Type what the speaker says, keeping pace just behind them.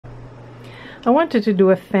I wanted to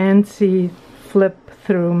do a fancy flip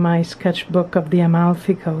through my sketchbook of the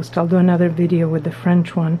Amalfi Coast. I'll do another video with the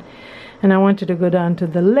French one. And I wanted to go down to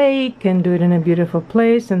the lake and do it in a beautiful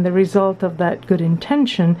place, and the result of that good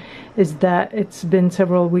intention is that it's been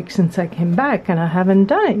several weeks since I came back and I haven't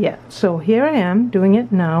done it yet. So here I am doing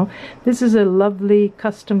it now. This is a lovely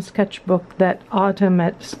custom sketchbook that Autumn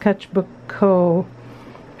at Sketchbook Co.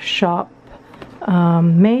 shop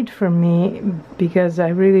made for me because I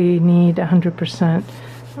really need 100%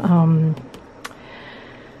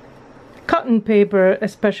 cotton paper,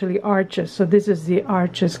 especially arches. So this is the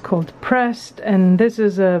arches called pressed, and this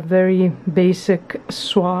is a very basic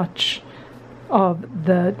swatch of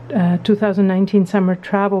the 2019 summer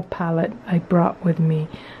travel palette I brought with me.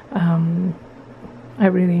 I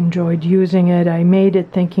really enjoyed using it. I made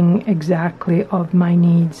it thinking exactly of my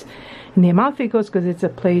needs in the Amalfi Coast because it's a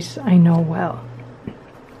place I know well.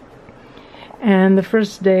 And the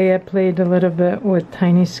first day I played a little bit with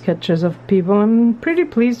tiny sketches of people. I'm pretty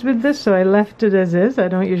pleased with this, so I left it as is. I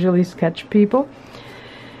don't usually sketch people.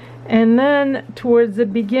 And then towards the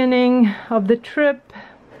beginning of the trip,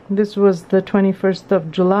 this was the 21st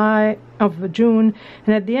of June,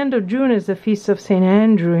 and at the end of June is the Feast of St.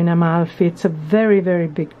 Andrew in Amalfi. It's a very, very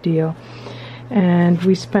big deal. And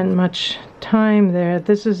we spent much time there.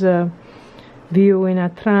 This is a view in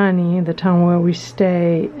Atrani, the town where we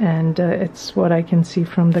stay, and it's what I can see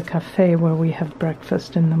from the cafe where we have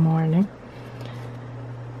breakfast in the morning.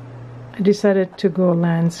 I decided to go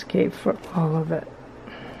landscape for all of it.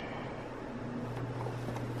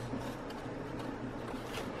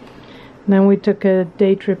 Then we took a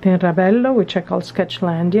day trip in Ravello, which I call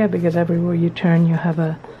Sketchlandia, because everywhere you turn you have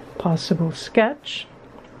a possible sketch.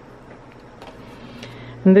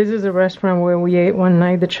 And this is a restaurant where we ate one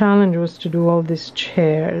night. The challenge was to do all these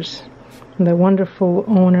chairs. The wonderful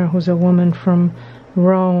owner, who's a woman from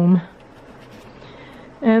Rome.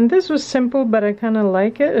 And this was simple, but I kind of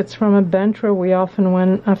like it. It's from a bench where we often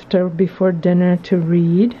went before dinner to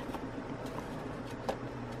read.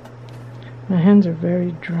 My hands are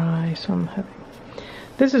very dry, so I'm having...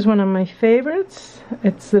 This is one of my favorites.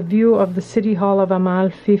 It's the view of the City Hall of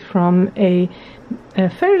Amalfi from a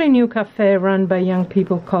fairly new cafe run by young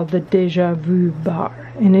people called the Déjà Vu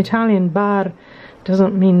Bar. In Italian, bar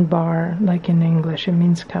doesn't mean bar like in English. It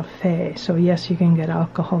means cafe. So yes, you can get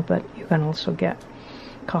alcohol, but you can also get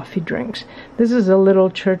coffee drinks. This is a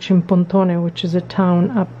little church in Pontone, which is a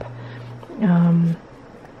town up...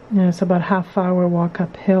 it's about a half-hour walk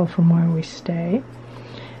uphill from where we stay.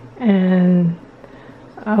 And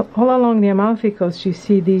all along the Amalfi Coast you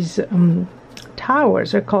see these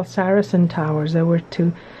towers. They're called Saracen towers. They were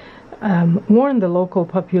to warn the local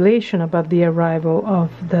population about the arrival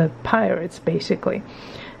of the pirates, basically.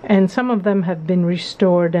 And some of them have been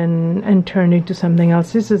restored and turned into something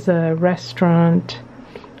else. This is a restaurant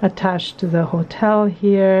attached to the hotel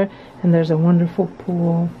here, and there's a wonderful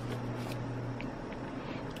pool.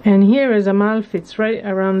 And here is Amalfi. It's right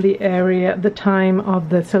around the area at the time of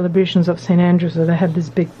the celebrations of St. Andrew, so they had this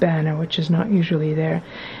big banner, which is not usually there.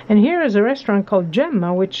 And here is a restaurant called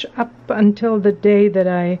Gemma, which up until the day that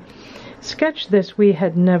I sketched this, we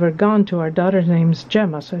had never gone to. Our daughter's name's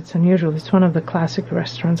Gemma, so it's unusual. It's one of the classic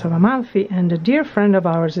restaurants of Amalfi, and a dear friend of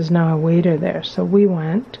ours is now a waiter there, so we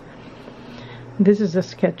went. This is a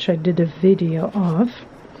sketch I did a video of.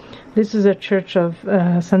 This is a church of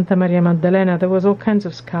Santa Maria Maddalena. There was all kinds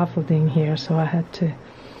of scaffolding here, so I had to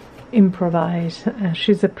improvise.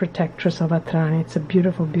 She's a protectress of Atrani. It's a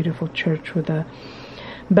beautiful, beautiful church with a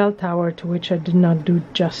bell tower to which I did not do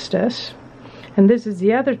justice. And this is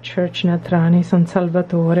the other church in Atrani, San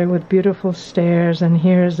Salvatore, with beautiful stairs. And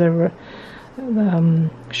here's a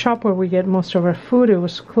shop where we get most of our food. It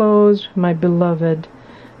was closed. My beloved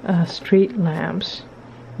street lamps.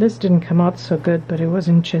 This didn't come out so good, but it was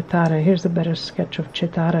in Cetara. Here's a better sketch of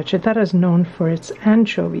Cetara. Cetara is known for its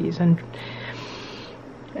anchovies, and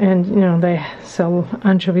you know, they sell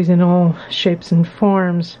anchovies in all shapes and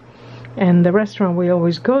forms. And the restaurant we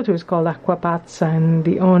always go to is called Acqua Pazza, and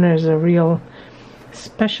the owner is a real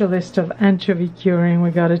specialist of anchovy curing. We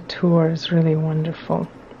got a tour. It's really wonderful.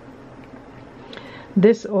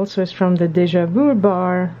 This also is from the Déjà Vu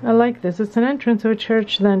Bar. I like this. It's an entrance to a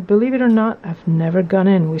church that, believe it or not, I've never gone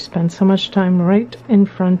in. We spent so much time right in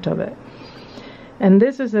front of it. And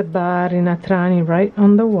this is a bar in Atrani, right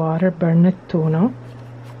on the water, Bernettuno.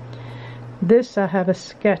 This I have a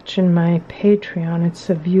sketch in my Patreon. It's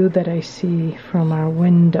a view that I see from our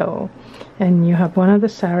window. And you have one of the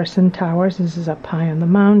Saracen towers. This is up high on the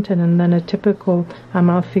mountain. And then a typical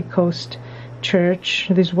Amalfi Coast church.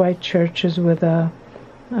 These white churches with a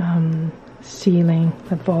ceiling,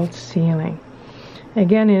 a vault ceiling.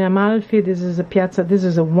 Again, in Amalfi, this is a piazza, this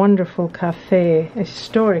is a wonderful cafe, a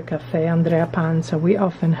historic cafe, Andrea Panza. We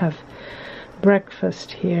often have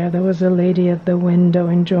breakfast here. There was a lady at the window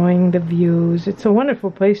enjoying the views. It's a wonderful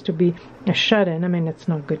place to be a shut-in. I mean, it's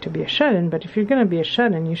not good to be a shut-in, but if you're going to be a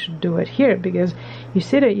shut-in, you should do it here, because you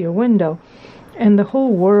sit at your window and the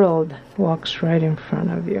whole world walks right in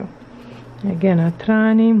front of you. Again,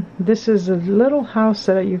 Atrani. This is a little house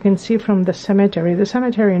that you can see from the cemetery. The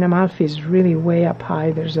cemetery in Amalfi is really way up high.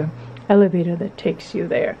 There's an elevator that takes you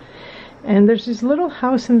there. And there's this little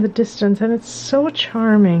house in the distance, and it's so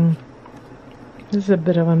charming. This is a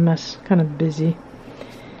bit of a mess, kind of busy.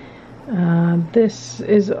 This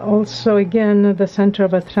is also, again, the center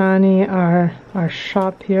of Atrani, our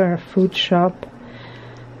shop here, our food shop.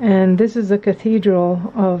 And this is the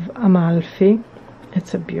Cathedral of Amalfi.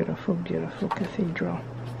 It's a beautiful, beautiful cathedral.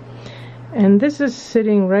 And this is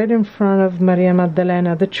sitting right in front of Maria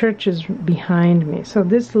Maddalena. The church is behind me. So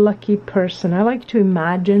this lucky person, I like to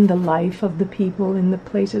imagine the life of the people in the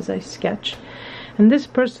places I sketch. And this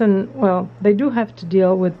person, well, they do have to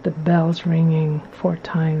deal with the bells ringing 4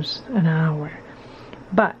 times an hour.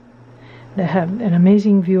 But they have an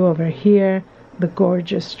amazing view over here, the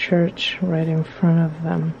gorgeous church right in front of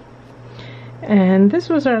them. And this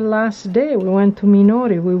was our last day. We went to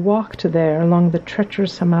Minori. We walked there along the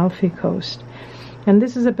treacherous Amalfi Coast. And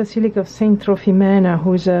this is a basilica of Saint Trofimena,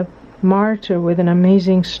 who is a martyr with an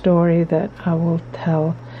amazing story that I will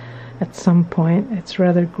tell at some point. It's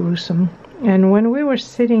rather gruesome. And when we were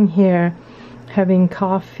sitting here having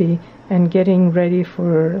coffee and getting ready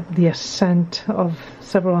for the ascent of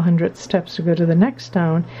several hundred steps to go to the next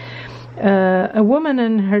town, a woman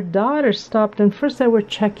and her daughter stopped, and first they were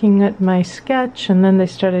checking at my sketch, and then they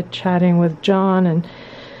started chatting with John, and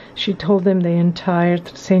she told him the entire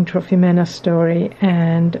Saint Trofimena story,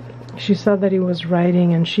 and she saw that he was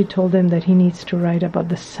writing, and she told him that he needs to write about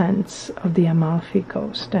the scents of the Amalfi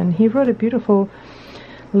Coast, and he wrote a beautiful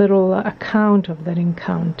little account of that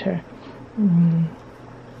encounter.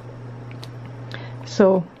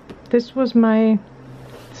 So this was my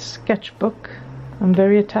sketchbook. I'm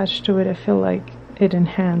very attached to it. I feel like it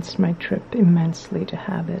enhanced my trip immensely to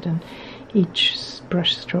have it, and each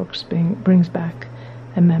brush strokes brings back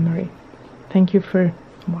a memory. Thank you for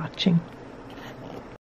watching.